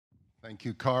Thank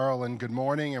you, Carl, and good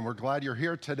morning, and we're glad you're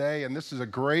here today. And this is a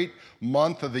great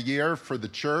month of the year for the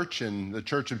church and the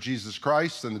Church of Jesus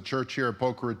Christ and the church here at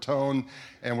Boca Raton,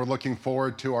 and we're looking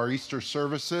forward to our Easter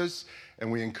services,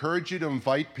 and we encourage you to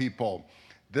invite people.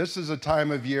 This is a time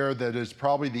of year that is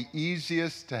probably the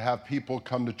easiest to have people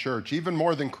come to church, even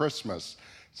more than Christmas.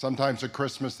 Sometimes at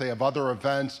Christmas they have other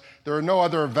events. There are no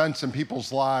other events in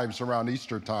people's lives around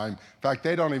Easter time. In fact,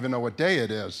 they don't even know what day it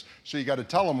is, so you got to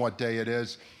tell them what day it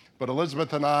is. But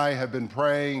Elizabeth and I have been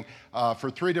praying for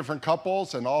 3 different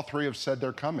couples, and all 3 have said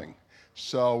they're coming.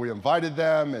 So we invited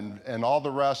them and all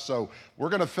the rest. So we're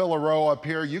going to fill a row up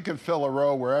here. You can fill a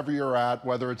row wherever you're at,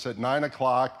 whether it's at 9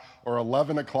 o'clock or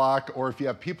 11 o'clock, or if you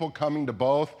have people coming to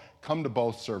both, come to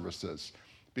both services.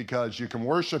 Because you can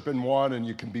worship in one and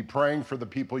you can be praying for the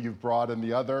people you've brought in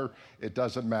the other. It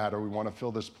doesn't matter. We want to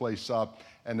fill this place up.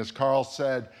 And as Carl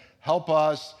said, help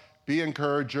us. Be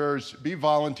encouragers, be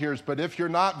volunteers, but if you're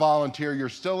not volunteer, you're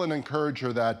still an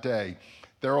encourager that day.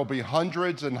 There will be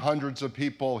hundreds and hundreds of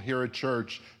people here at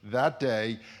church that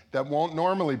day that won't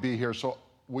normally be here, so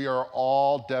we are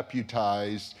all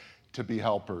deputized to be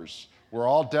helpers. We're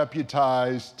all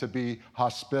deputized to be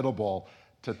hospitable,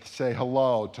 to say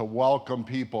hello, to welcome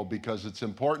people, because it's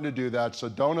important to do that, so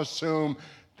don't assume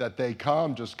that they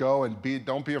come. Just go and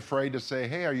don't be afraid to say,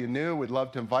 hey, are you new? We'd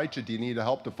love to invite you. Do you need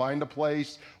help to find a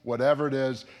place? Whatever it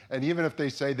is. And even if they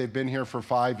say they've been here for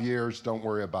 5 years, don't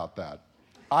worry about that.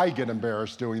 I get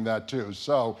embarrassed doing that too.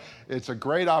 So it's a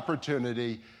great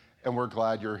opportunity, and we're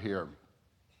glad you're here.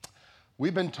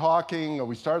 We've been talking,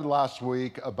 we started last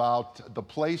week, about the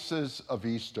places of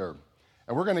Easter.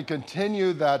 And we're going to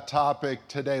continue that topic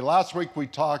today. Last week we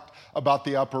talked about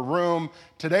the upper room.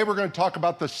 Today we're going to talk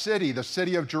about the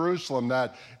city of Jerusalem,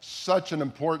 that such an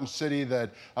important city that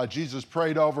Jesus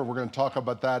prayed over. We're going to talk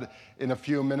about that in a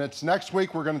few minutes. Next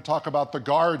week we're going to talk about the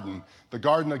Garden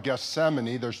of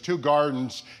Gethsemane. There's 2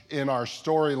 gardens in our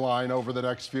storyline over the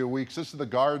next few weeks. This is the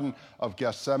Garden of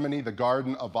Gethsemane, the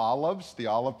Garden of Olives, the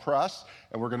olive press,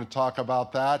 and we're going to talk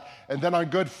about that. And then on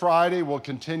Good Friday we'll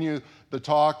continue the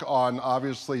talk on,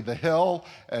 obviously, the hill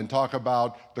and talk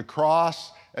about the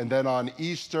cross. And then on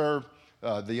Easter,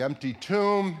 the empty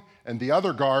tomb and the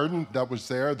other garden that was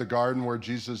there, the garden where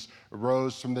Jesus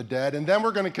rose from the dead. And then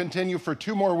we're going to continue for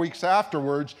 2 more weeks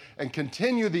afterwards and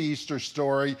continue the Easter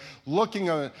story, looking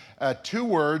at 2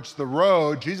 words, the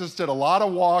road. Jesus did a lot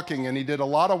of walking, and he did a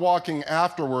lot of walking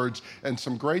afterwards, and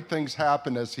some great things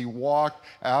happened as he walked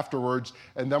afterwards.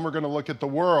 And then we're going to look at the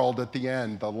world at the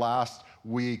end, the last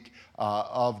week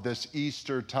of this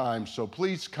Easter time. So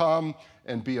please come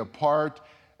and be a part.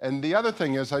 And the other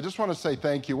thing is, I just want to say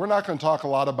thank you. We're not going to talk a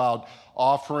lot about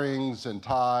offerings and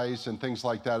tithes and things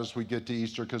like that as we get to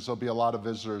Easter, because there'll be a lot of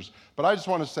visitors. But I just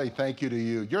want to say thank you to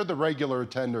you. You're the regular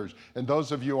attenders, and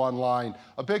those of you online,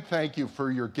 a big thank you for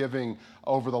your giving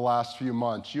over the last few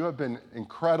months. You have been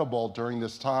incredible during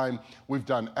this time. We've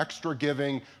done extra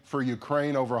giving for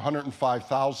Ukraine. Over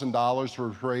 $105,000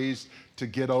 were raised to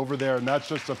get over there, and that's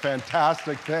just a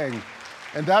fantastic thing.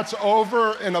 And that's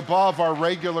over and above our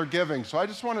regular giving. So I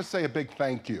just want to say a big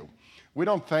thank you. We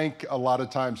don't thank a lot of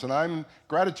times, and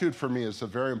gratitude for me is a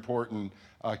very important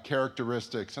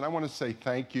characteristics. And I want to say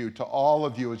thank you to all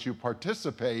of you as you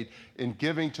participate in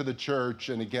giving to the church.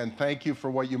 And again, thank you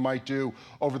for what you might do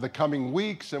over the coming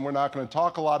weeks. And we're not going to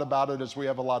talk a lot about it as we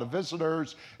have a lot of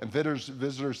visitors, and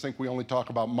visitors think we only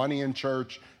talk about money in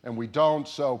church, and we don't.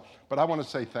 But I want to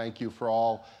say thank you for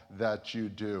all that you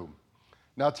do.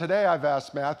 Now today I've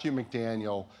asked Matthew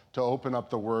McDaniel to open up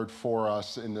the word for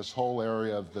us in this whole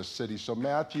area of the city. So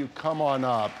Matthew, come on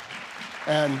up.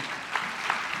 And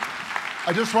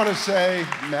I just want to say,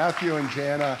 Matthew and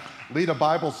Jana lead a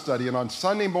Bible study, and on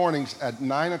Sunday mornings at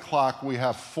 9 o'clock, we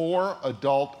have 4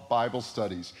 adult Bible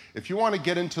studies. If you want to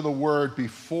get into the Word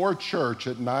before church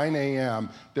at 9 a.m.,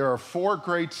 there are 4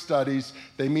 great studies.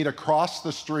 They meet across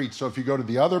the street, so if you go to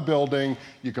the other building,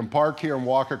 you can park here and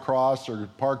walk across, or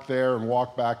park there and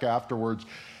walk back afterwards.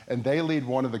 And they lead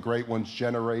one of the great ones,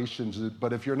 Generations.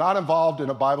 But if you're not involved in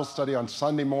a Bible study on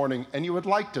Sunday morning, and you would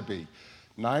like to be,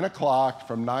 9 o'clock,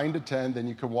 from 9 to 10, then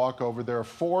you can walk over. There are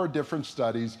 4 different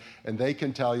studies, and they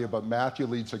can tell you, but Matthew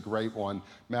leads a great one.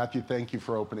 Matthew, thank you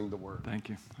for opening the Word. Thank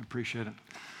you. I appreciate it.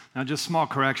 Now, just small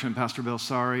correction, Pastor Bill,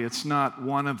 sorry. It's not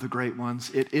one of the great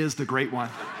ones. It is the great one.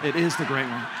 It is the great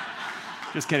one.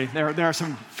 Just kidding. There are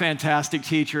some fantastic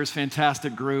teachers,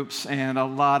 fantastic groups, and a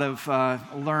lot of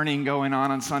learning going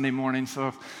on Sunday morning.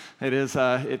 So it is,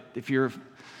 if you're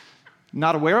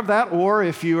not aware of that, or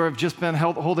if you have just been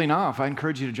holding off, I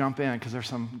encourage you to jump in, because there's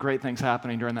some great things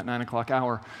happening during that 9 o'clock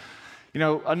hour. You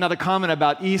know, another comment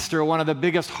about Easter, one of the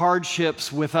biggest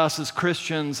hardships with us as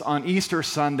Christians on Easter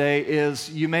Sunday is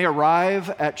you may arrive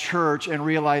at church and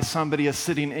realize somebody is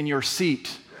sitting in your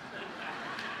seat.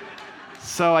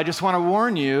 So I just want to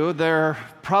warn you, there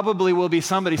probably will be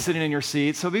somebody sitting in your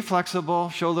seat, so be flexible,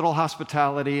 show a little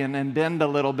hospitality, and bend a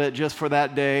little bit just for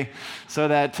that day so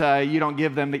that you don't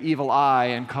give them the evil eye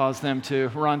and cause them to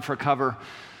run for cover.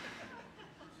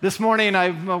 This morning I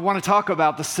want to talk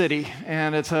about the city,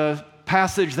 and it's a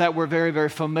passage that we're very, very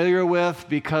familiar with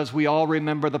because we all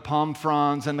remember the palm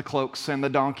fronds and the cloaks and the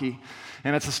donkey.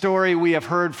 And it's a story we have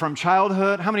heard from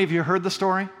childhood. How many of you heard the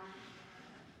story?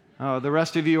 Oh, the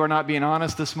rest of you are not being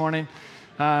honest this morning.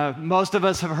 Most of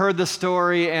us have heard the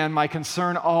story, and my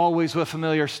concern always with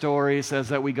familiar stories is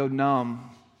that we go numb.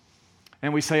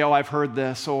 And we say, oh, I've heard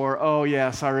this, or oh,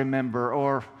 yes, I remember,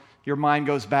 or your mind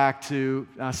goes back to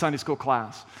Sunday school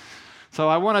class. So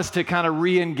I want us to kind of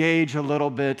re-engage a little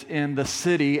bit in the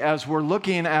city as we're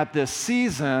looking at this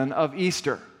season of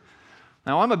Easter.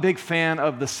 Now, I'm a big fan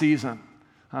of the season.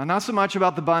 Not so much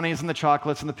about the bunnies and the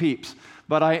chocolates and the peeps,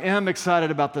 but I am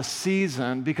excited about the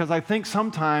season because I think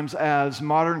sometimes as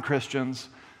modern Christians,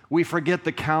 we forget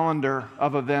the calendar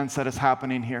of events that is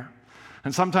happening here.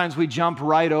 And sometimes we jump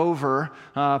right over,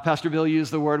 Pastor Bill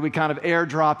used the word, we kind of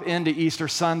airdrop into Easter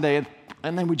Sunday,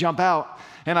 and then we jump out.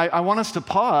 And I want us to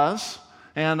pause,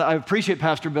 and I appreciate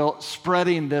Pastor Bill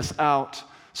spreading this out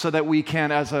so that we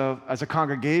can, as a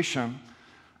congregation,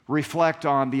 reflect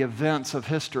on the events of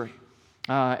history.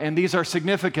 And these are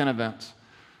significant events.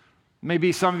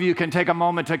 Maybe some of you can take a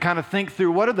moment to kind of think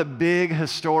through what are the big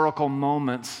historical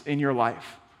moments in your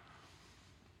life?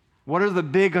 What are the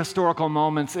big historical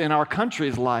moments in our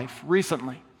country's life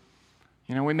recently?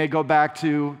 You know, we may go back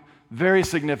to very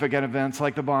significant events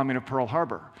like the bombing of Pearl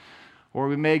Harbor, or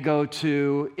we may go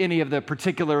to any of the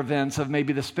particular events of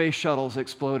maybe the space shuttles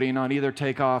exploding on either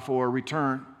takeoff or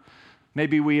return.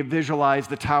 Maybe we visualize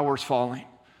the towers falling.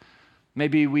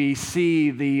 Maybe we see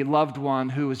the loved one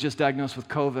who was just diagnosed with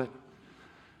COVID.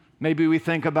 Maybe we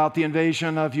think about the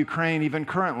invasion of Ukraine even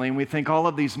currently, and we think all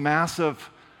of these massive,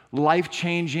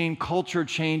 life-changing,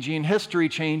 culture-changing,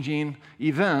 history-changing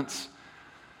events.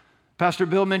 Pastor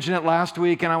Bill mentioned it last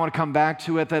week, and I want to come back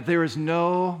to it, that there is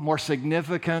no more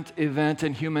significant event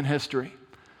in human history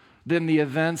than the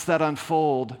events that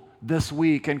unfold this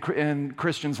week in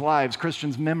Christians' lives,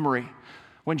 Christians' memory.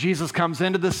 When Jesus comes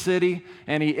into the city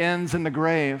and he ends in the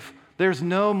grave, there's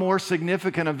no more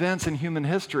significant events in human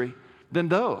history than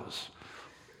those.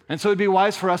 And so it'd be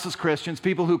wise for us as Christians,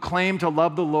 people who claim to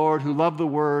love the Lord, who love the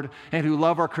Word, and who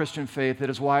love our Christian faith, it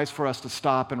is wise for us to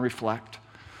stop and reflect.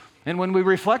 And when we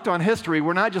reflect on history,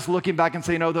 we're not just looking back and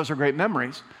saying, oh, those are great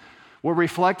memories. We're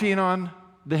reflecting on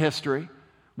the history.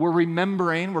 We're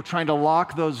remembering. We're trying to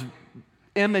lock those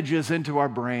images into our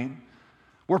brain.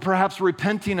 We're perhaps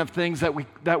repenting of things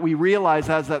that we realize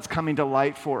as that's coming to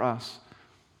light for us.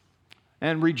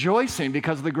 And rejoicing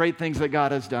because of the great things that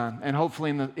God has done, and hopefully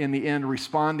in the end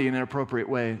responding in appropriate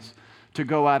ways to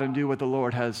go out and do what the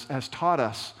Lord has taught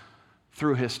us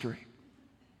through history.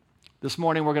 This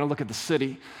morning we're going to look at the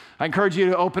city. I encourage you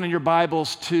to open in your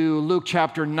Bibles to Luke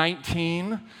chapter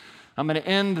 19. I'm going to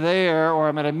end there, or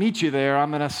I'm going to meet you there.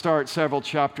 I'm going to start several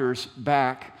chapters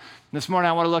back. This morning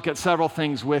I want to look at several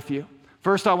things with you.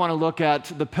 First, I want to look at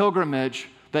the pilgrimage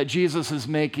that Jesus is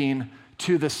making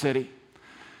to the city.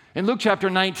 In Luke chapter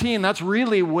 19, that's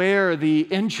really where the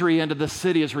entry into the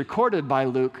city is recorded by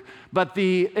Luke. But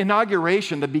the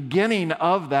inauguration, the beginning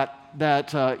of that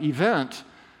event,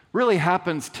 really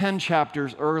happens 10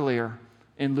 chapters earlier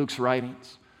in Luke's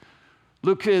writings.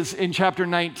 Luke is in chapter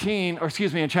 9,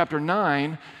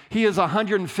 he is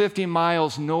 150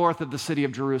 miles north of the city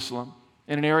of Jerusalem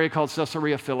in an area called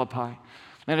Caesarea Philippi.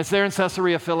 And it's there in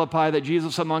Caesarea Philippi that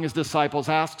Jesus, among his disciples,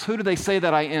 asks, who do they say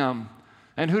that I am?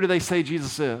 And who do they say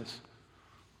Jesus is?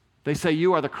 They say,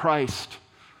 you are the Christ,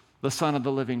 the Son of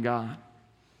the living God.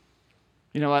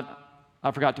 You know what?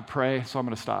 I forgot to pray, so I'm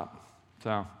going to stop.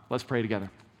 So let's pray together.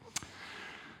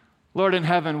 Lord in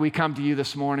heaven, we come to you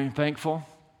this morning thankful.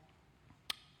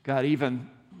 God, even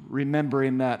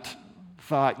remembering that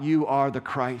thought, you are the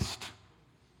Christ,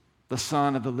 the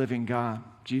Son of the living God.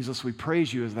 Jesus, we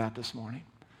praise you as that this morning.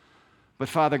 But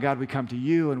Father God, we come to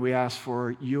you and we ask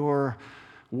for your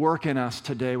work in us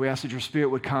today. We ask that your Spirit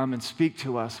would come and speak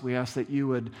to us. We ask that you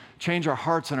would change our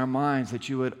hearts and our minds, that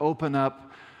you would open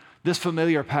up this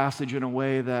familiar passage in a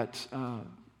way that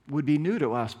would be new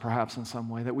to us, perhaps in some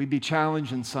way, that we'd be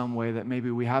challenged in some way that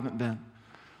maybe we haven't been,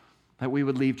 that we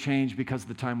would leave changed because of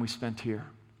the time we spent here.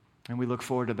 And we look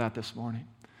forward to that this morning.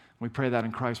 We pray that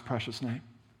in Christ's precious name.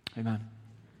 Amen.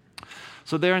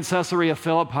 So there in Caesarea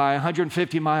Philippi,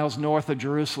 150 miles north of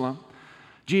Jerusalem,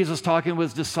 Jesus, talking with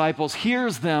his disciples,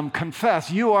 hears them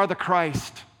confess, "You are the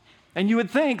Christ." And you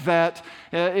would think that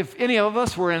if any of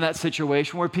us were in that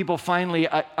situation where people finally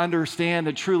understand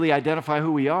and truly identify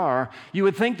who we are, you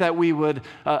would think that we would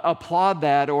applaud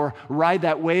that or ride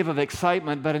that wave of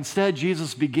excitement. But instead,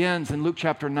 Jesus begins in Luke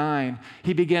chapter 9,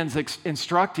 he begins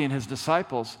instructing his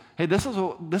disciples, hey, this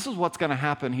is what's going to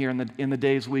happen here in the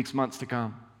days, weeks, months to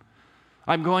come.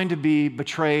 I'm going to be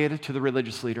betrayed to the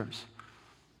religious leaders.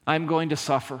 I'm going to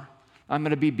suffer. I'm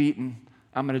going to be beaten.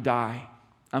 I'm going to die.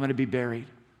 I'm going to be buried.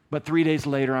 But 3 days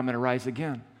later, I'm going to rise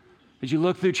again. As you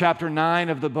look through chapter 9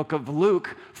 of the book of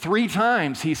Luke, 3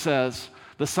 times he says,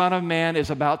 the Son of Man is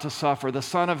about to suffer. The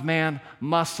Son of Man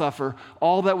must suffer.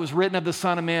 All that was written of the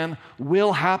Son of Man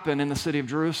will happen in the city of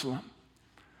Jerusalem.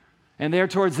 And there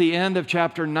towards the end of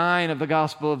chapter 9 of the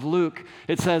Gospel of Luke,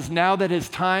 it says, now that his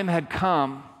time had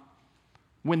come,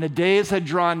 when the days had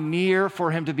drawn near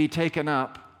for him to be taken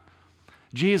up,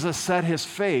 Jesus set his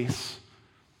face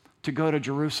to go to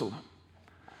Jerusalem.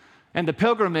 And the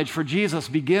pilgrimage for Jesus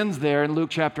begins there in Luke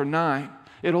chapter 9.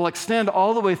 It'll extend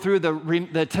all the way through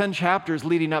the 10 chapters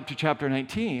leading up to chapter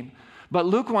 19. But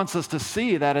Luke wants us to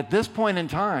see that at this point in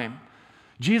time,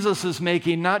 Jesus is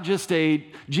making not just a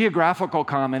geographical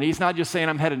comment. He's not just saying,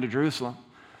 I'm heading to Jerusalem.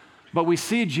 But we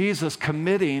see Jesus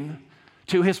committing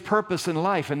to his purpose in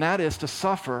life, and that is to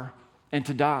suffer and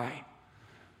to die.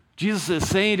 Jesus is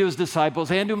saying to his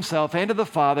disciples and to himself and to the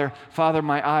Father, Father,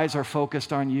 my eyes are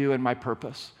focused on you and my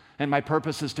purpose. And my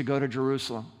purpose is to go to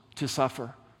Jerusalem, to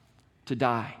suffer, to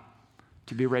die,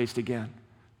 to be raised again,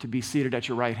 to be seated at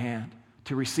your right hand,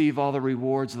 to receive all the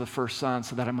rewards of the first son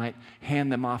so that I might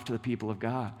hand them off to the people of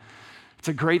God. It's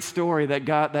a great story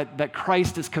that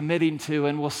Christ is committing to,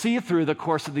 and we'll see through the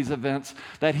course of these events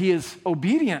that he is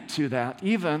obedient to that,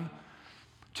 even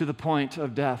to the point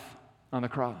of death on the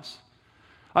cross.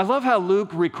 I love how Luke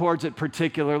records it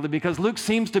particularly because Luke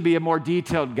seems to be a more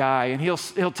detailed guy, and he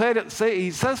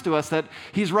says to us that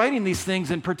he's writing these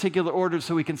things in particular order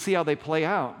so we can see how they play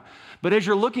out. But as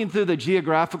you're looking through the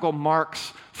geographical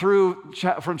marks from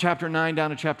chapter 9 down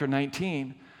to chapter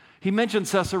 19, he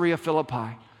mentions Caesarea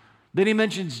Philippi. Then he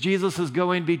mentions Jesus is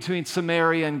going between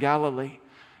Samaria and Galilee.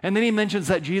 And then he mentions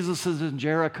that Jesus is in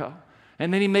Jericho.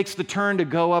 And then he makes the turn to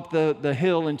go up the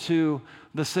hill into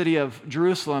the city of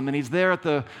Jerusalem, and he's there at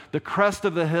the crest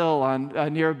of the hill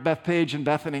near Bethpage and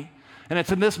Bethany. And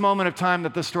it's in this moment of time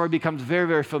that the story becomes very,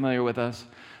 very familiar with us,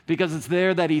 because it's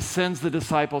there that he sends the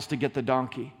disciples to get the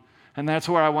donkey. And that's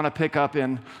where I want to pick up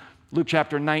in Luke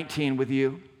chapter 19 with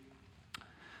you.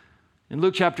 In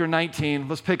Luke chapter 19,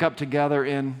 let's pick up together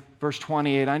in verse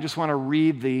 28. I just want to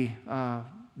read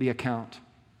the account.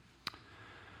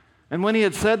 And when he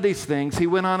had said these things, he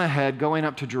went on ahead, going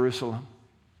up to Jerusalem.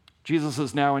 Jesus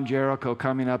is now in Jericho,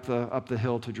 coming up the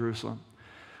hill to Jerusalem.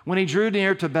 When he drew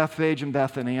near to Bethphage and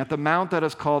Bethany, at the mount that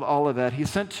is called Olivet, he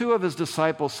sent 2 of his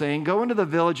disciples, saying, go into the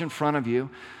village in front of you,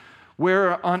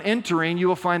 where on entering you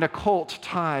will find a colt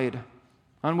tied,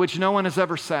 on which no one has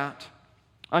ever sat.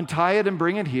 Untie it and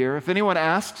bring it here. If anyone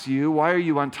asks you, why are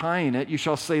you untying it? You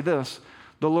shall say this,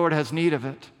 the Lord has need of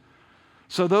it.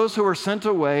 So those who were sent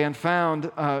away and found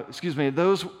it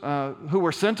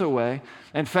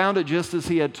just as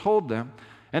he had told them,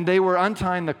 and they were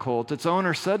untying the colt. Its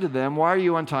owner said to them, why are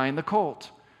you untying the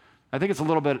colt? I think it's a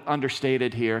little bit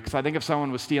understated here, because I think if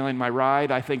someone was stealing my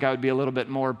ride, I think I would be a little bit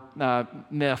more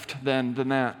miffed than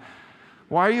that.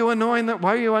 Why are you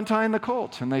untying the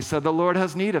colt? And they said, the Lord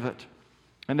has need of it.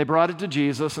 And they brought it to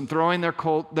Jesus, and throwing their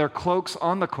cloaks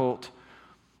on the colt,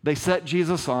 they set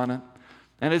Jesus on it.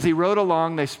 And as he rode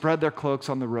along, they spread their cloaks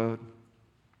on the road.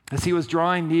 As he was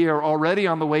drawing near, already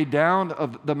on the way down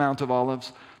of the Mount of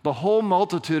Olives, the whole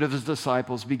multitude of his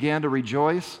disciples began to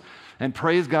rejoice and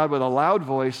praise God with a loud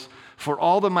voice for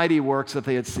all the mighty works that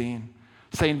they had seen,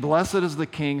 saying, blessed is the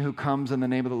King who comes in the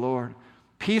name of the Lord.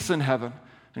 Peace in heaven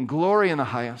and glory in the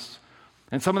highest.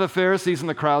 And some of the Pharisees in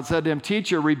the crowd said to him,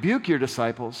 Teacher, rebuke your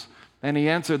disciples. And he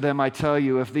answered them, I tell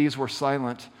you, if these were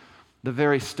silent, the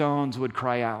very stones would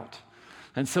cry out.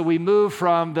 And so we move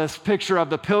from this picture of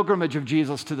the pilgrimage of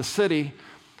Jesus to the city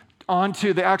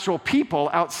onto the actual people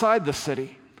outside the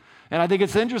city. And I think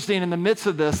it's interesting in the midst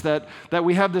of this that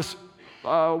we have this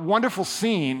wonderful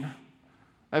scene.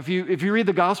 If you read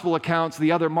the gospel accounts,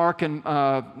 the other Mark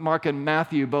and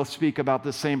Matthew both speak about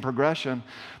this same progression.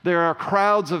 There are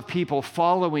crowds of people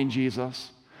following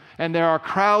Jesus, and there are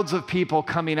crowds of people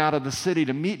coming out of the city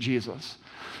to meet Jesus.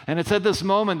 And it's at this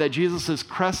moment that Jesus is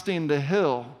cresting the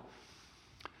hill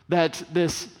that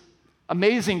this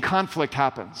amazing conflict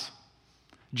happens.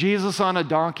 Jesus on a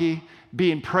donkey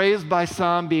being praised by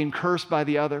some, being cursed by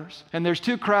the others. And there's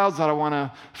two crowds that I want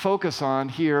to focus on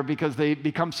here because they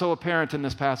become so apparent in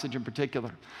this passage in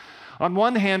particular. On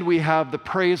one hand, we have the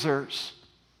praisers,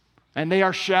 and they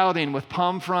are shouting with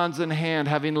palm fronds in hand,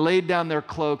 having laid down their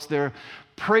cloaks. They're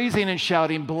praising and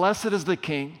shouting, "Blessed is the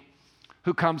King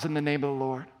who comes in the name of the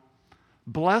Lord.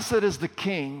 Blessed is the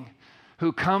King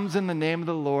who comes in the name of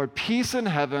the Lord. Peace in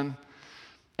heaven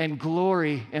and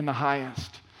glory in the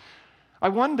highest." I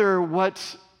wonder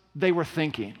what they were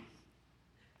thinking.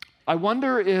 I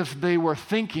wonder if they were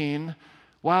thinking,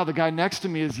 wow, the guy next to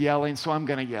me is yelling, so I'm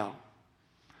going to yell.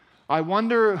 I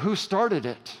wonder who started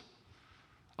it.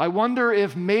 I wonder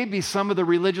if maybe some of the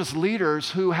religious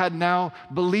leaders who had now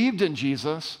believed in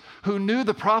Jesus, who knew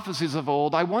the prophecies of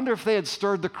old, I wonder if they had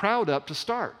stirred the crowd up to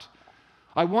start.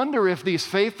 I wonder if these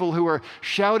faithful who were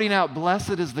shouting out,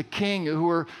 "Blessed is the King,"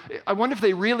 I wonder if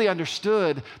they really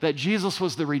understood that Jesus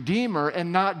was the Redeemer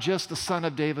and not just the Son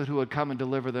of David who would come and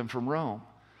deliver them from Rome.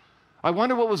 I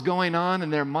wonder what was going on in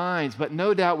their minds, but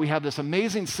no doubt we have this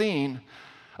amazing scene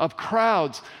of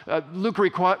crowds. Luke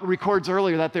records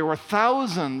earlier that there were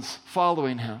thousands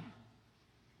following him.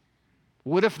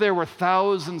 What if there were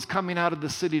thousands coming out of the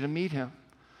city to meet him?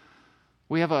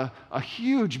 We have a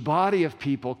huge body of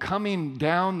people coming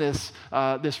down this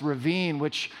ravine,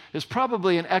 which is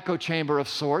probably an echo chamber of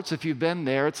sorts if you've been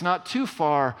there. It's not too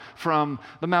far from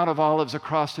the Mount of Olives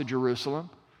across to Jerusalem.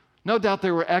 No doubt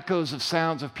there were echoes of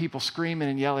sounds of people screaming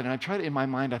and yelling. And I try to, in my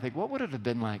mind, I think, what would it have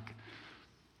been like?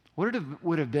 What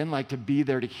would it have been like to be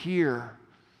there, to hear,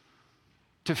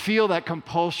 to feel that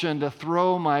compulsion to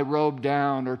throw my robe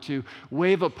down or to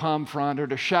wave a palm frond or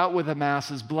to shout with the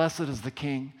masses, "Blessed is the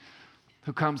King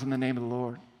who comes in the name of the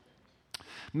Lord."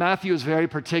 Matthew is very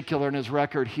particular in his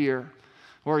record here,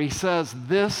 where he says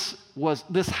this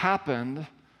happened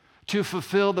to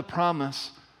fulfill the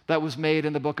promise that was made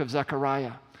in the book of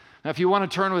Zechariah. Now, if you want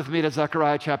to turn with me to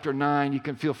Zechariah chapter 9, you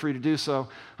can feel free to do so.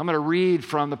 I'm going to read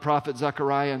from the prophet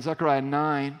Zechariah. In Zechariah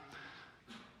 9,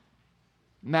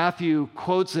 Matthew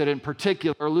quotes it in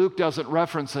particular. Luke doesn't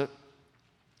reference it.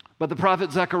 But the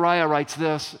prophet Zechariah writes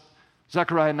this,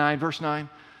 Zechariah 9, verse 9.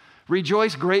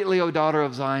 "Rejoice greatly, O daughter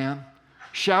of Zion.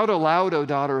 Shout aloud, O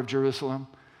daughter of Jerusalem.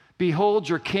 Behold,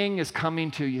 your king is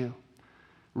coming to you.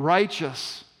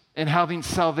 Righteous and having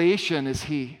salvation is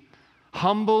he.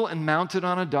 Humble and mounted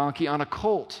on a donkey, on a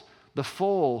colt, the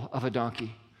foal of a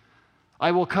donkey.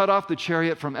 I will cut off the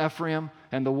chariot from Ephraim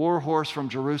and the war horse from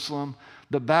Jerusalem.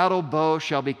 The battle bow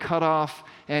shall be cut off,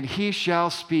 and he shall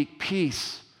speak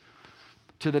peace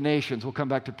to the nations." We'll come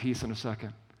back to peace in a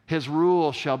second. "His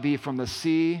rule shall be from the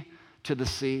sea to the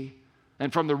sea,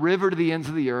 and from the river to the ends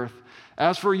of the earth.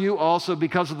 As for you also,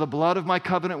 because of the blood of my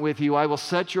covenant with you, I will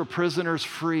set your prisoners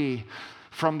free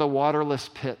from the waterless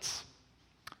pits."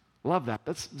 Love that.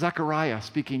 That's Zechariah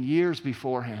speaking years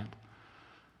beforehand.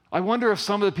 I wonder if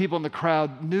some of the people in the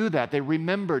crowd knew that. They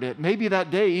remembered it. Maybe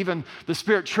that day even the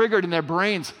Spirit triggered in their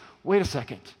brains, wait a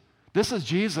second. This is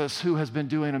Jesus who has been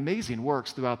doing amazing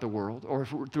works throughout the world or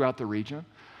throughout the region.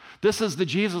 This is the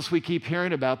Jesus we keep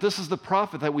hearing about. This is the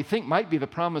prophet that we think might be the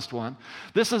promised one.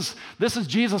 This is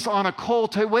Jesus on a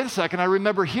colt. Hey, wait a second. I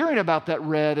remember hearing about that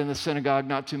read in the synagogue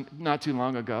not too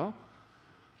long ago.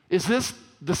 Is this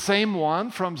the same one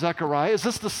from Zechariah? Is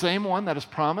this the same one that is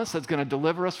promised that's going to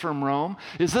deliver us from Rome?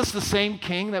 Is this the same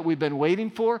king that we've been waiting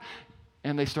for?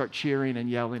 And they start cheering and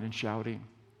yelling and shouting.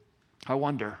 I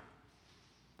wonder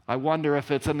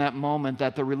if it's in that moment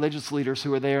that the religious leaders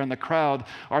who are there in the crowd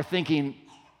are thinking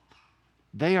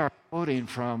they are quoting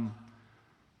from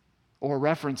or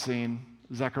referencing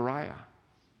Zechariah.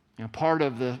 You know, part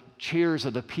of the cheers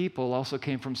of the people also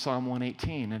came from Psalm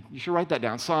 118. And you should write that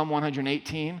down, Psalm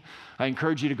 118. I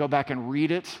encourage you to go back and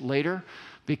read it later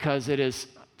because it is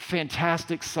a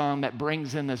fantastic psalm that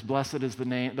brings in this blessed is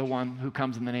the one who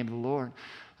comes in the name of the Lord.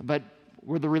 But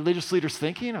were the religious leaders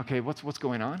thinking, okay, what's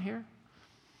going on here?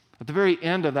 At the very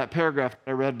end of that paragraph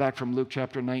that I read back from Luke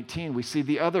chapter 19, we see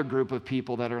the other group of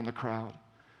people that are in the crowd.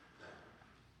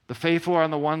 The faithful are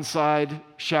on the one side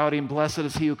shouting, "Blessed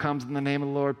is he who comes in the name of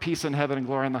the Lord, peace in heaven and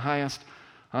glory in the highest."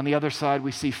 On the other side,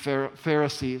 we see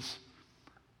Pharisees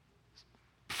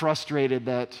frustrated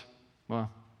that,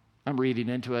 well, I'm reading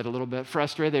into it a little bit,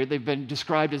 frustrated. They've been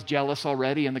described as jealous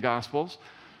already in the Gospels.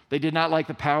 They did not like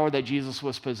the power that Jesus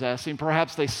was possessing.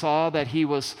 Perhaps they saw that he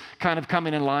was kind of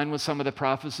coming in line with some of the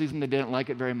prophecies and they didn't like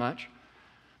it very much.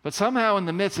 But somehow in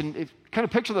the midst, and kind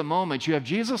of picture the moment, you have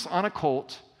Jesus on a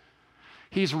colt.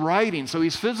 He's riding, so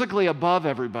he's physically above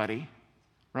everybody,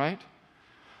 right?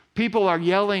 People are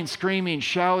yelling, screaming,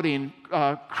 shouting,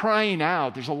 crying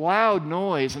out. There's a loud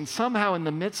noise, and somehow in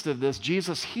the midst of this,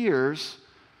 Jesus hears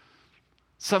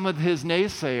some of his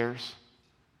naysayers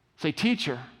say,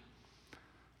 "Teacher,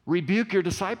 rebuke your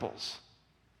disciples."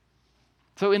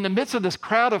 So in the midst of this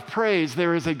crowd of praise,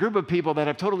 there is a group of people that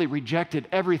have totally rejected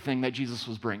everything that Jesus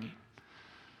was bringing.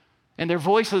 And their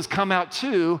voices come out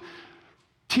too,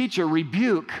 "Teacher,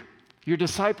 rebuke your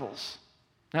disciples."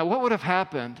 Now, what would have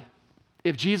happened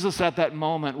if Jesus at that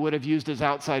moment would have used his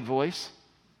outside voice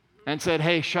and said,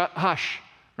 "Hey, hush,"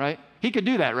 right? He could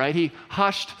do that, right? He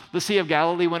hushed the Sea of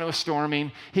Galilee when it was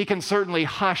storming. He can certainly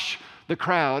hush the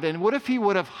crowd. And what if he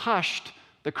would have hushed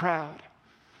the crowd?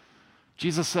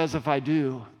 Jesus says, "If I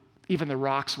do, even the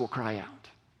rocks will cry out."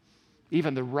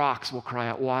 Even the rocks will cry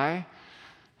out. Why?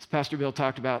 As Pastor Bill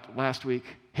talked about last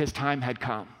week, his time had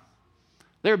come.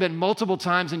 There have been multiple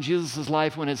times in Jesus'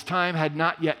 life when his time had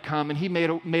not yet come, and he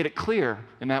made it clear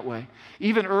in that way.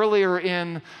 Even earlier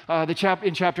in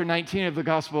chapter 19 of the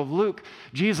Gospel of Luke,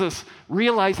 Jesus,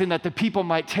 realizing that the people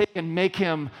might take and make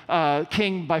him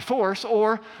king by force,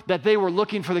 or that they were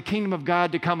looking for the kingdom of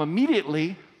God to come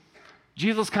immediately,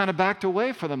 Jesus kind of backed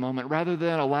away for the moment rather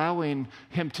than allowing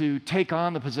him to take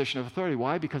on the position of authority.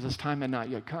 Why? Because his time had not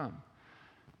yet come.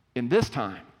 In this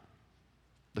time,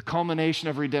 the culmination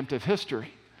of redemptive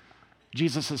history,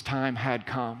 Jesus' time had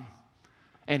come.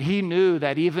 And he knew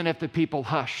that even if the people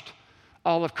hushed,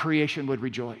 all of creation would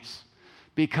rejoice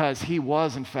because he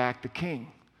was, in fact, the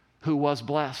king who was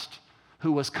blessed,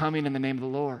 who was coming in the name of the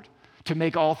Lord to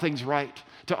make all things right,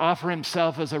 to offer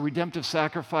himself as a redemptive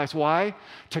sacrifice. Why?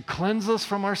 To cleanse us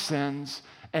from our sins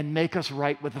and make us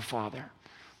right with the Father.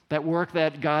 That work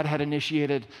that God had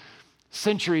initiated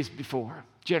centuries before,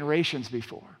 generations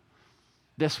before.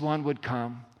 This one would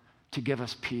come to give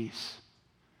us peace.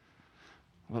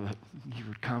 Well, he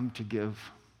would come to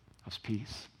give us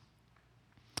peace.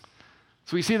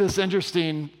 So we see this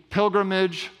interesting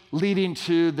pilgrimage leading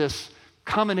to this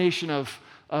combination of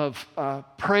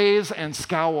praise and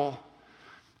scowl.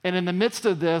 And in the midst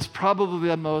of this, probably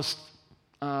the most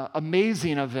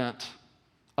amazing event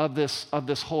of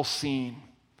this whole scene.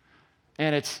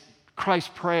 And it's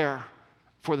Christ's prayer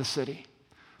for the city.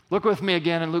 Look with me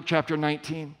again in Luke chapter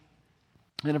 19,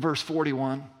 in verse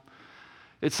 41.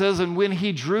 It says, "And when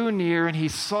he drew near and he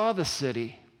saw the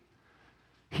city,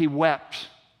 he wept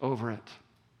over it."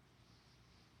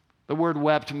 The word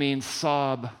wept means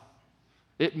sob.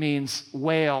 It means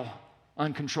wail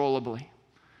uncontrollably.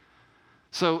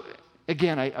 So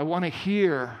again, I want to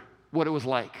hear what it was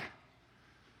like.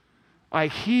 I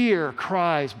hear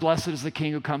cries, "Blessed is the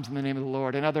King who comes in the name of the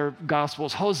Lord." In other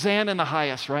Gospels, "Hosanna in the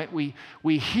highest," right?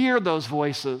 We hear those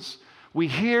voices. We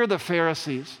hear the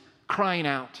Pharisees crying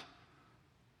out.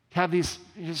 Have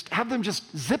them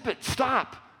just zip it,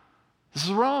 stop. This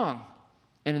is wrong.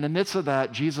 And in the midst of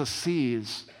that, Jesus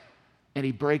sees and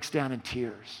he breaks down in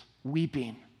tears,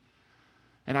 weeping.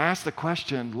 And I ask the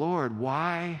question, "Lord,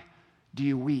 why do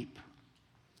you weep?"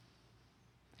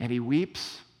 And he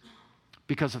weeps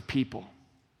because of people.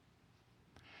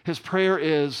 His prayer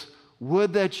is,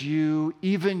 "Would that you,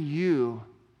 even you,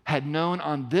 had known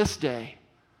on this day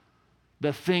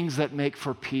the things that make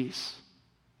for peace."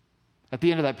 At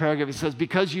the end of that paragraph, he says,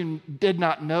 "Because you did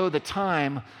not know the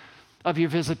time of your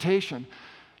visitation."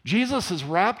 Jesus is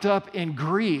wrapped up in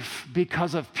grief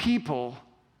because of people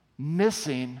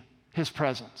missing his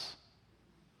presence.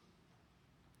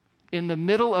 In the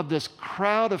middle of this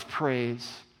crowd of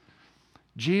praise,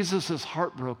 Jesus is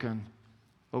heartbroken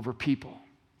over people.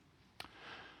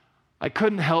 I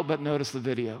couldn't help but notice the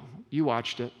video. You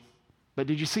watched it. But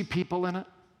did you see people in it?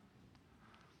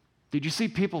 Did you see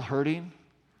people hurting?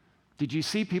 Did you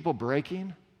see people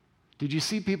breaking? Did you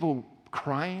see people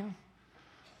crying?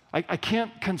 I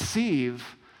can't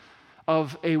conceive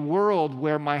of a world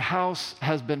where my house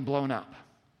has been blown up.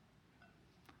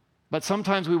 But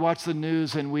sometimes we watch the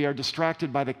news and we are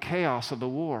distracted by the chaos of the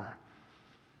war.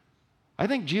 I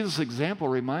think Jesus' example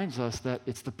reminds us that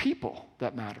it's the people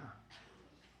that matter.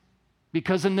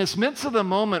 Because in this midst of the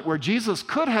moment where Jesus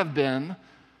could have been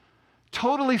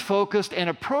totally focused and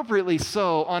appropriately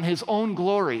so on his own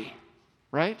glory,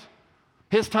 right?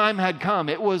 His time had come.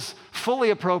 It was fully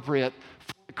appropriate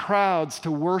for the crowds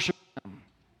to worship him.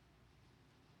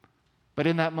 But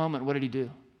in that moment, what did he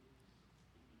do?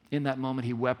 In that moment,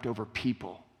 he wept over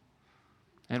people.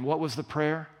 And what was the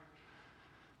prayer?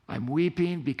 "I'm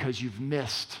weeping because you've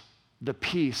missed the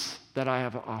peace that I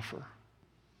have to offer."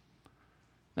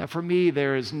 Now, for me,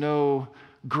 there is no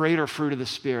greater fruit of the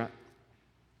Spirit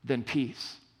than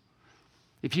peace.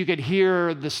 If you could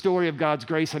hear the story of God's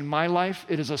grace in my life,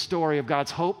 it is a story of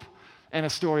God's hope and a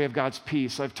story of God's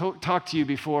peace. I've talked to you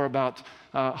before about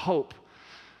hope.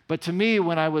 But to me,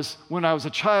 when I was a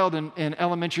child in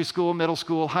elementary school, middle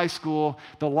school, high school,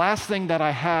 the last thing that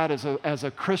I had as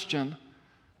a Christian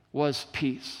was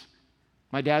peace.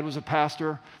 My dad was a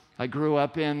pastor. I grew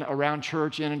up around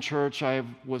church, in church. I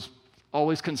was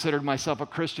always considered myself a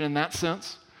Christian in that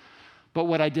sense. But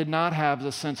what I did not have is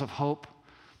a sense of hope.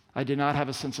 I did not have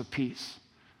a sense of peace.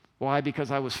 Why? Because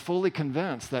I was fully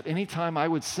convinced that anytime I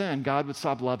would sin, God would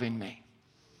stop loving me.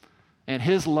 And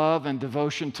his love and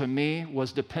devotion to me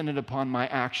was dependent upon my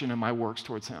action and my works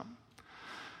towards him.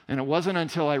 And it wasn't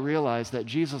until I realized that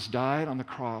Jesus died on the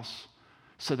cross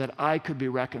so that I could be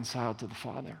reconciled to the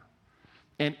Father.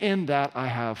 And in that, I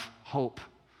have hope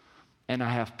and I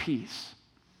have peace.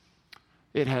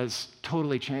 It has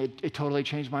totally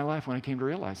changed my life when I came to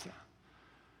realize that.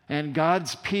 And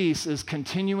God's peace is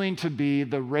continuing to be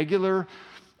the regular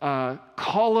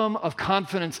column of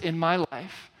confidence in my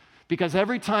life, because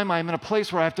every time I'm in a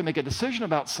place where I have to make a decision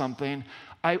about something,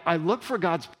 I look for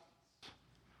God's peace.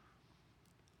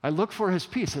 I look for his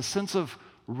peace, a sense of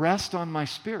rest on my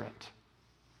spirit.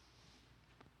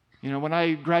 You know, when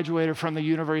I graduated from the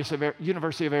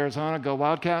University of Arizona, go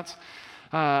Wildcats,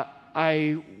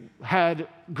 I had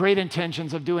great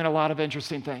intentions of doing a lot of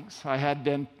interesting things. I had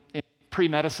been in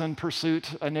pre-medicine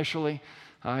pursuit initially.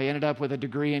 I ended up with a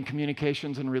degree in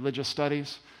communications and religious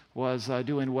studies, was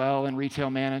doing well in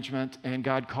retail management, and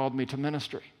God called me to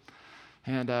ministry.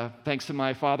 And thanks to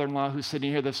my father-in-law who's sitting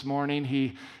here this morning,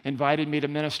 he invited me to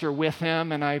minister with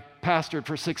him, and I pastored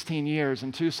for 16 years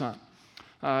in Tucson.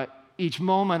 Each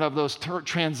moment of those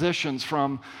transitions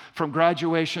from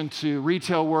graduation to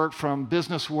retail work, from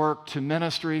business work to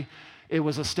ministry, it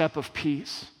was a step of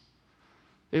peace.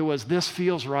 It was, this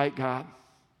feels right, God.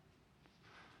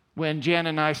 When Jan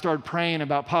and I started praying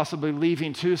about possibly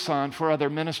leaving Tucson for other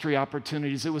ministry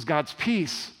opportunities, it was God's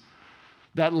peace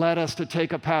that led us to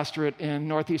take a pastorate in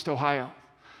Northeast Ohio.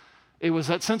 It was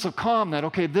that sense of calm that,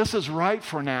 okay, this is right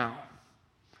for now.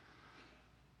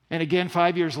 And again,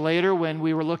 5 years later, when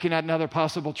we were looking at other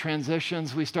possible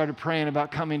transitions, we started praying about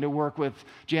coming to work with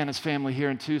Jana's family here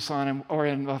in Tucson or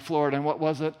in Florida. And what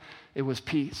was it? It was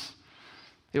peace.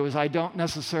 It was, I don't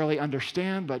necessarily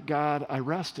understand, but God, I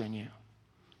rest in you.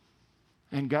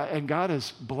 And God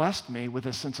has blessed me with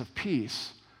a sense of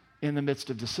peace in the midst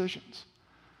of decisions.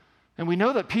 And we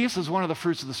know that peace is one of the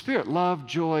fruits of the Spirit: love,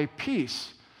 joy,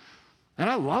 peace. And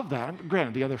I love that.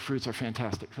 Granted, the other fruits are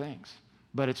fantastic things,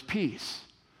 but it's peace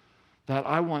that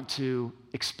I want to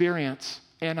experience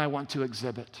and I want to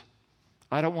exhibit.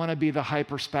 I don't want to be the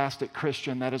hyperspastic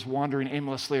Christian that is wandering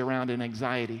aimlessly around in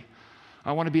anxiety.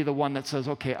 I want to be the one that says,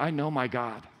 okay, I know my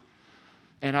God,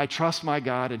 and I trust my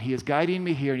God, and he is guiding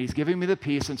me here, and he's giving me the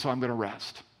peace, and so I'm going to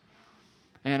rest.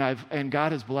 And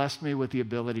God has blessed me with the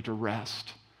ability to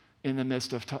rest in the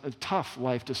midst of tough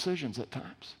life decisions at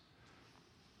times.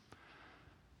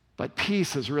 But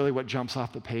peace is really what jumps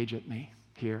off the page at me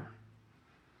here.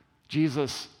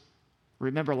 Jesus,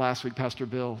 remember last week, Pastor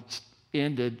Bill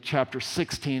ended chapter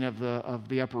 16 of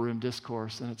the Upper Room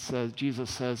Discourse, and it says, Jesus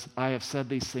says, I have said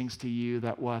these things to you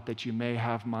that what? That you may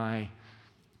have my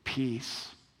peace.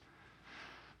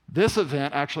 This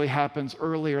event actually happens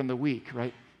earlier in the week,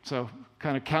 right? So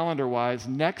kind of calendar-wise,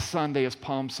 next Sunday is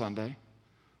Palm Sunday,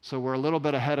 so we're a little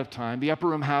bit ahead of time. The Upper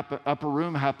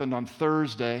Room happened on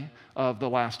Thursday of the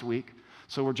last week.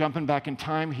 So we're jumping back in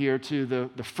time here to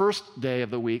the first day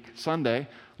of the week, Sunday,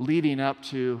 leading up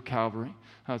to Calvary,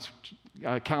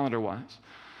 calendar-wise.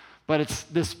 But it's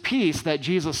this peace that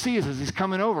Jesus sees as he's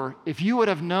coming over. If you would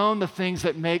have known the things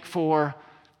that make for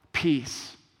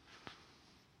peace,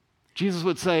 Jesus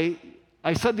would say,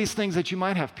 I said these things that you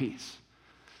might have peace.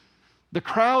 The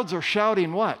crowds are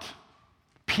shouting what?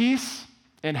 Peace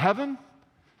in heaven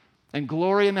and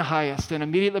glory in the highest. And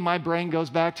immediately my brain goes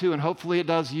back to, and hopefully it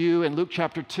does you, in Luke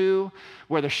chapter 2,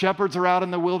 where the shepherds are out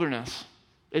in the wilderness.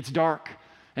 It's dark.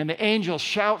 And the angels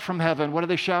shout from heaven. What do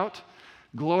they shout?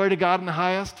 Glory to God in the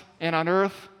highest, and on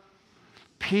earth,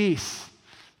 peace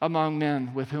among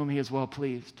men with whom he is well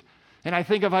pleased. And I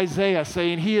think of Isaiah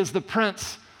saying, he is the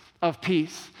Prince of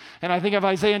Peace. And I think of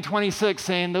Isaiah 26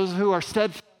 saying, those who are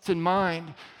steadfast in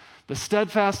mind, the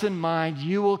steadfast in mind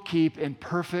you will keep in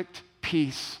perfect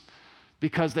peace,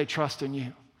 because they trust in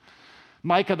you.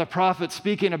 Micah the prophet,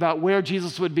 speaking about where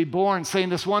Jesus would be born, saying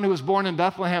this one who was born in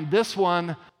Bethlehem, this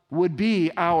one would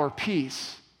be our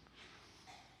peace.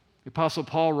 The Apostle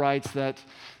Paul writes that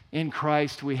in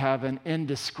Christ we have an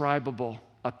indescribable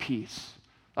peace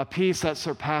that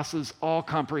surpasses all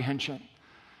comprehension.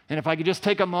 And if I could just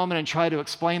take a moment and try to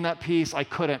explain that peace, I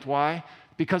couldn't. Why?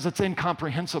 Because it's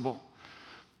incomprehensible.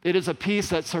 It is a peace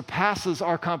that surpasses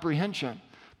our comprehension,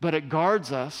 but it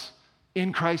guards us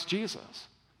in Christ Jesus.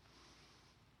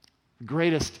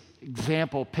 greatest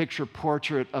example, picture,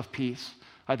 portrait of peace,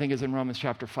 I think, is in Romans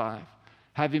chapter 5.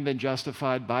 Having been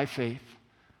justified by faith,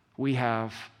 we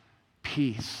have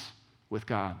peace with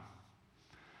God.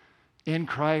 In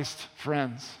Christ,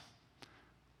 friends,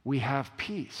 we have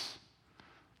peace.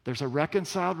 There's a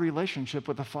reconciled relationship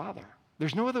with the Father.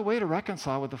 There's no other way to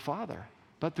reconcile with the Father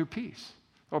but through peace,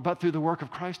 or but through the work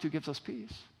of Christ who gives us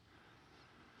peace.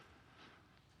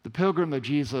 The pilgrim of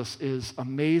Jesus is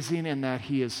amazing in that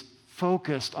he is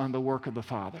focused on the work of the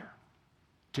Father.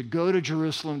 To go to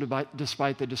Jerusalem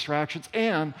despite the distractions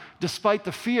and despite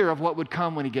the fear of what would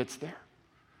come when he gets there.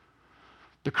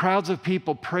 The crowds of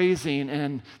people praising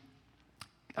and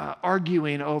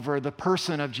arguing over the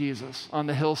person of Jesus on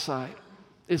the hillside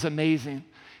is amazing.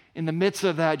 In the midst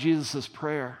of that, Jesus'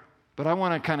 prayer. But I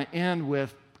want to kind of end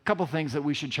with a couple things that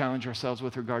we should challenge ourselves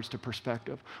with regards to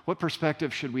perspective. What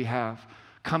perspective should we have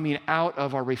coming out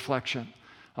of our reflection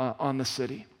on the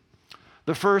city?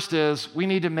 The first is we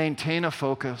need to maintain a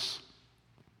focus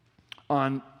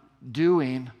on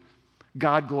doing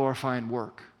God-glorifying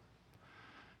work.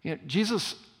 You know,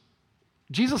 Jesus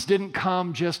didn't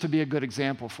come just to be a good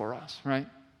example for us, right?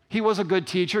 He was a good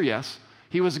teacher, yes.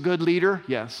 He was a good leader,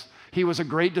 yes. He was a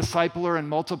great discipler and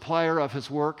multiplier of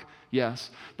his work, yes.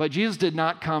 But Jesus did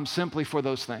not come simply for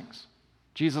those things.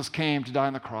 Jesus came to die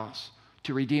on the cross,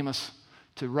 to redeem us,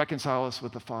 to reconcile us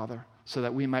with the Father, so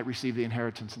that we might receive the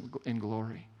inheritance in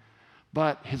glory.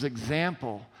 But his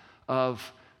example of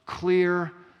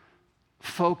clear,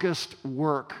 focused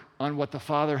work on what the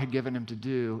Father had given him to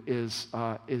do is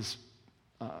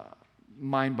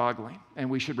mind-boggling, and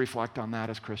we should reflect on that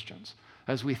as Christians.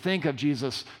 As we think of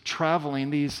Jesus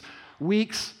traveling these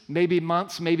weeks, maybe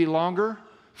months, maybe longer,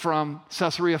 from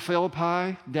Caesarea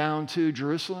Philippi down to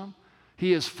Jerusalem,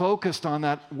 he is focused on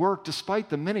that work despite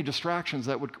the many distractions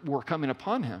that were coming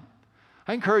upon him.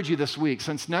 I encourage you this week,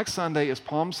 since next Sunday is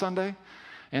Palm Sunday,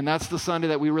 and that's the Sunday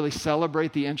that we really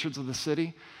celebrate the entrance of the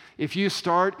city, if you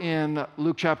start in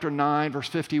Luke chapter 9, verse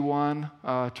 51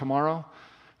 tomorrow,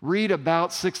 read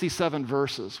about 67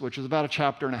 verses, which is about a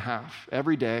chapter and a half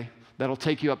every day. That'll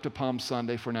take you up to Palm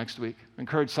Sunday for next week. I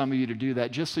encourage some of you to do that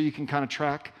just so you can kind of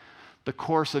track the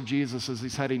course of Jesus as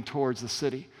he's heading towards the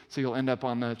city. So you'll end up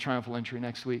on the triumphal entry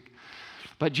next week.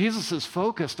 But Jesus is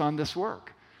focused on this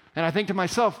work. And I think to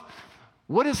myself,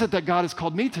 what is it that God has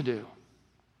called me to do?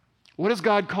 What has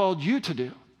God called you to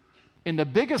do? In the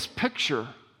biggest picture,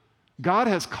 God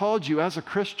has called you as a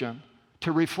Christian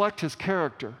to reflect his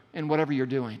character in whatever you're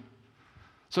doing.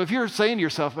 So if you're saying to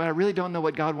yourself, I really don't know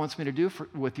what God wants me to do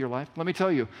with your life, let me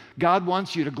tell you, God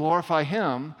wants you to glorify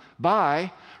him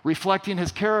by reflecting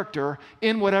his character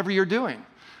in whatever you're doing.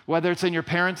 Whether it's in your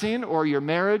parenting or your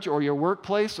marriage or your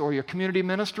workplace or your community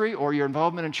ministry or your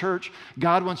involvement in church,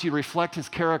 God wants you to reflect his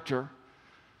character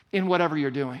in whatever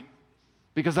you're doing.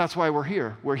 Because that's why we're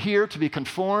here. We're here to be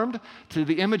conformed to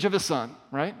the image of his Son,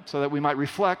 right? So that we might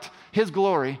reflect his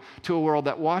glory to a world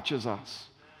that watches us.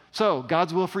 So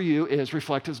God's will for you is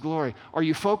reflect his glory. Are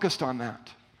you focused on that?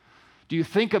 Do you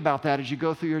think about that as you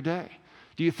go through your day?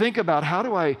 Do you think about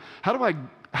how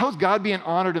is God being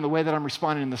honored in the way that I'm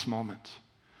responding in this moment?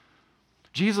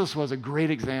 Jesus was a great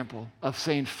example of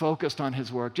staying focused on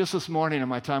his work. Just this morning in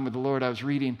my time with the Lord, I was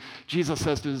reading, Jesus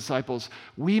says to his disciples,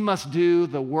 we must do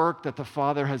the work that the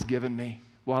Father has given me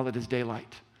while it is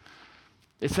daylight.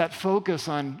 It's that focus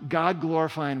on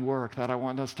God-glorifying work that I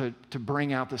want us to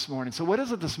bring out this morning. So what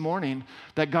is it this morning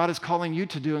that God is calling you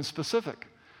to do in specific?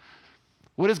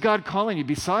 What is God calling you?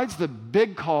 Besides the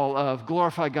big call of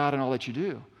glorify God in all that you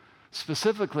do,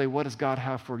 specifically, what does God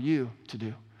have for you to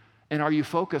do? And are you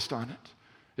focused on it?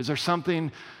 Is there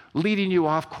something leading you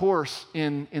off course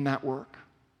in that work?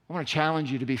 I want to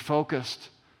challenge you to be focused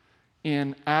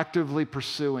in actively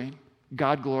pursuing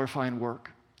God-glorifying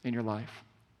work in your life.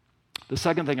 The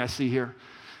second thing I see here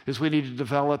is we need to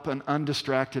develop an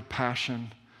undistracted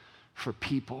passion for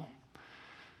people.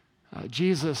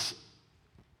 Jesus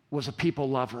was a people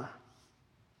lover.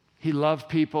 He loved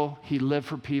people. He lived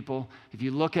for people. If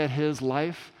you look at his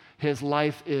life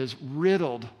is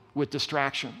riddled with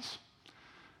distractions.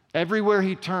 Everywhere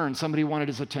he turned, somebody wanted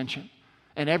his attention.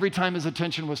 And every time his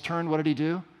attention was turned, what did he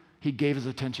do? He gave his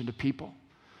attention to people.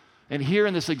 And here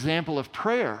in this example of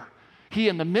prayer, he,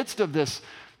 in the midst of this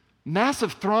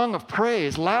massive throng of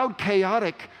praise, loud,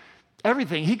 chaotic,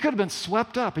 everything, he could have been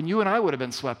swept up, and you and I would have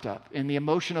been swept up in the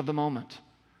emotion of the moment.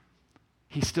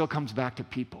 He still comes back to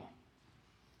people.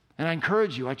 And I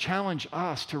encourage you, I challenge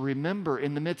us to remember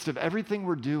in the midst of everything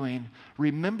we're doing,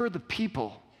 remember the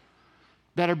people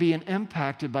that are being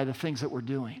impacted by the things that we're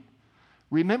doing.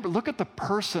 Remember, look at the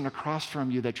person across from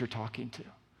you that you're talking to.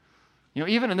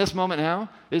 Even in this moment now,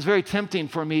 it's very tempting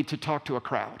for me to talk to a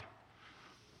crowd.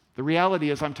 The reality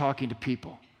is I'm talking to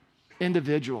people,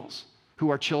 individuals who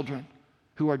are children,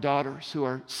 who are daughters, who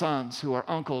are sons, who are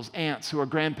uncles, aunts, who are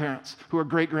grandparents, who are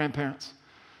great-grandparents.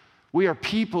 We are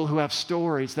people who have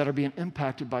stories that are being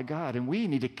impacted by God, and we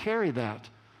need to carry that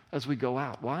as we go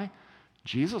out. Why?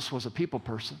 Jesus was a people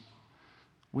person.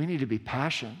 We need to be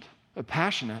passionate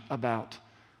about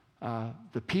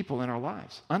the people in our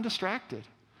lives, undistracted,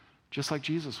 just like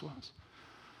Jesus was.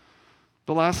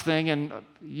 The last thing, and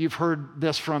you've heard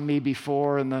this from me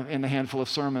before in the handful of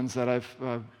sermons that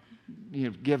I've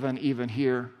given even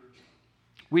here,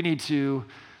 we need to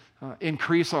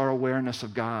increase our awareness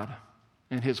of God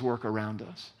and his work around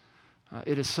us.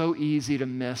 It is so easy to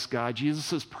miss God.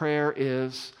 Jesus' prayer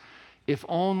is, if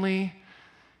only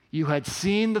you had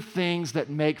seen the things that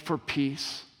make for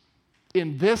peace.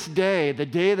 In this day, the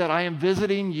day that I am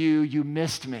visiting you, you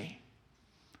missed me.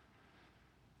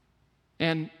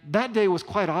 And that day was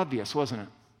quite obvious, wasn't it?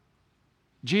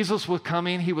 Jesus was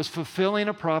coming. He was fulfilling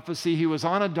a prophecy. He was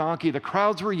on a donkey. The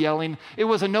crowds were yelling. It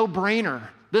was a no-brainer.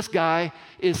 This guy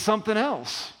is something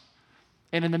else.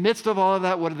 And in the midst of all of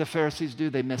that, what did the Pharisees do?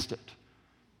 They missed it.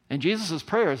 And Jesus'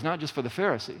 prayer is not just for the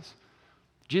Pharisees.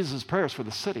 Jesus' prayer is for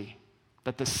the city,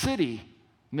 that the city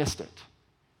missed it.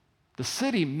 The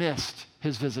city missed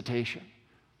his visitation.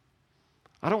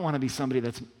 I don't want to be somebody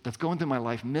that's going through my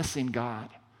life missing God.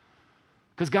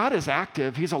 Because God is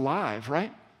active. He's alive,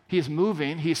 right? He is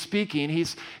moving. He's speaking.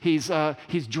 He's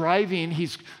driving.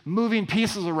 He's moving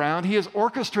pieces around. He is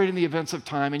orchestrating the events of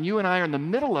time. And you and I are in the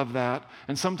middle of that,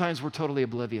 and sometimes we're totally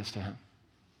oblivious to him.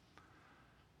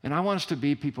 And I want us to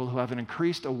be people who have an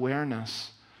increased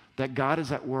awareness that God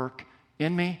is at work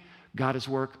in me. God is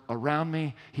work around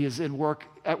me. He is at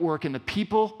work in the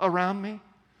people around me.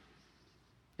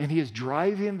 And he is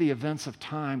driving the events of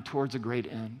time towards a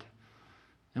great end.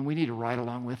 And we need to ride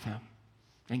along with him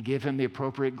and give him the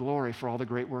appropriate glory for all the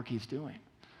great work he's doing.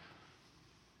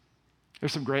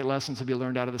 There's some great lessons to be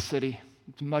learned out of the city.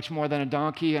 It's much more than a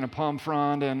donkey and a palm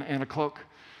frond and a cloak.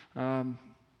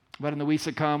 But in the weeks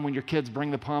to come, when your kids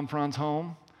bring the palm fronds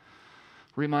home,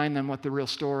 remind them what the real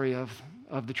story of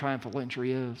the triumphal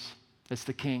entry is. It's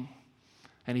the King,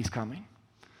 and he's coming.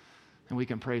 And we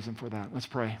can praise him for that. Let's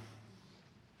pray.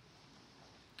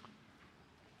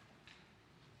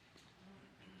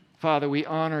 Father, we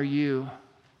honor you.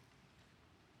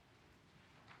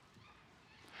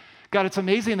 God, it's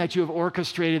amazing that you have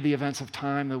orchestrated the events of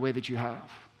time the way that you have.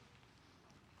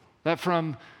 That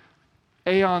from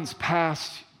aeons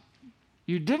past,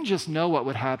 you didn't just know what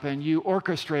would happen, you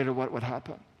orchestrated what would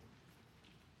happen.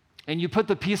 And you put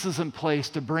the pieces in place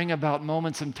to bring about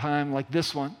moments in time like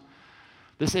this one,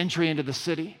 this entry into the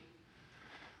city.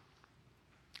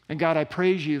 And God, I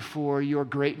praise you for your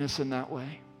greatness in that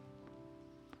way.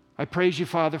 I praise you,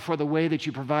 Father, for the way that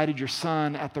you provided your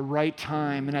Son at the right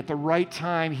time. And at the right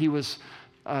time, he was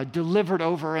delivered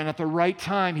over. And at the right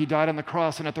time, he died on the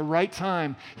cross. And at the right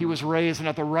time, he was raised. And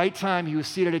at the right time, he was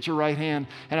seated at your right hand.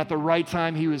 And at the right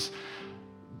time, he was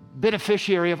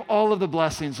beneficiary of all of the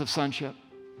blessings of sonship.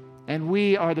 And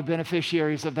we are the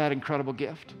beneficiaries of that incredible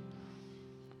gift.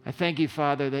 I thank you,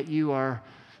 Father, that you are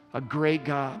a great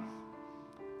God.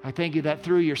 I thank you that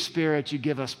through your Spirit, you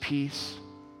give us peace.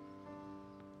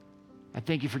 I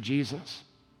thank you for Jesus,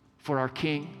 for our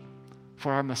King,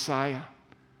 for our Messiah.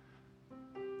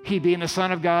 He being the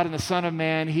Son of God and the Son of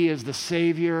Man, he is the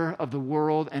Savior of the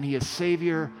world, and he is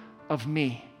Savior of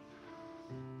me.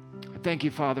 I thank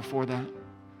you, Father, for that.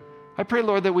 I pray,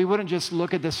 Lord, that we wouldn't just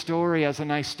look at this story as a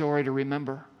nice story to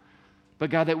remember, but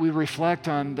God, that we reflect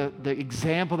on the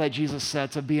example that Jesus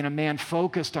sets of being a man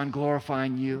focused on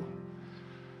glorifying you.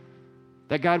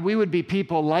 That, God, we would be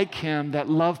people like him that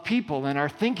love people and are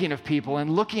thinking of people and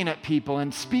looking at people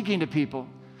and speaking to people.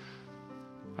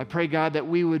 I pray, God, that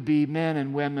we would be men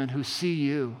and women who see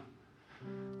you.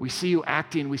 We see you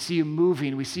acting. We see you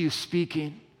moving. We see you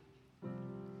speaking.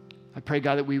 I pray,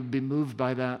 God, that we would be moved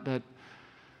by that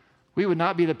we would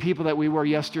not be the people that we were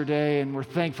yesterday, and we're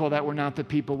thankful that we're not the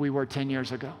people we were 10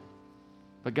 years ago.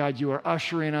 But, God, you are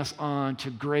ushering us on to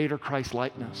greater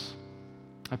Christ-likeness.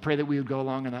 I pray that we would go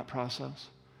along in that process.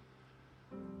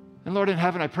 And Lord in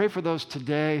heaven, I pray for those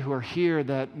today who are here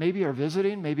that maybe are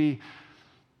visiting, maybe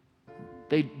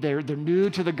they're new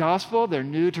to the gospel, they're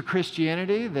new to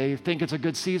Christianity, they think it's a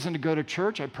good season to go to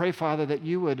church. I pray, Father, that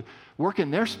you would work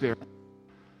in their spirit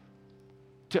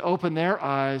to open their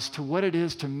eyes to what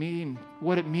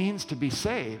it means to be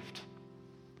saved.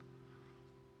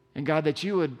 And God, that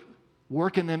you would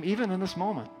work in them even in this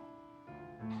moment.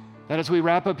 That as we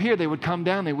wrap up here, they would come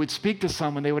down, they would speak to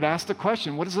someone, they would ask the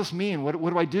question, what does this mean? What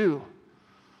do I do?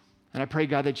 And I pray,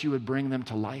 God, that you would bring them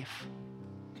to life.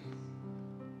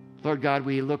 Lord God,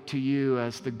 we look to you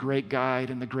as the great guide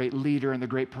and the great leader and the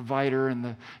great provider and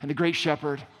the great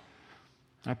shepherd.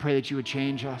 And I pray that you would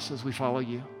change us as we follow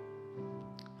you.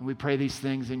 And we pray these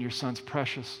things in your Son's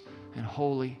precious and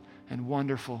holy and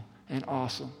wonderful and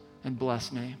awesome and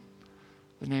blessed name,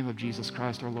 the name of Jesus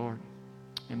Christ our Lord.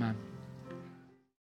 Amen.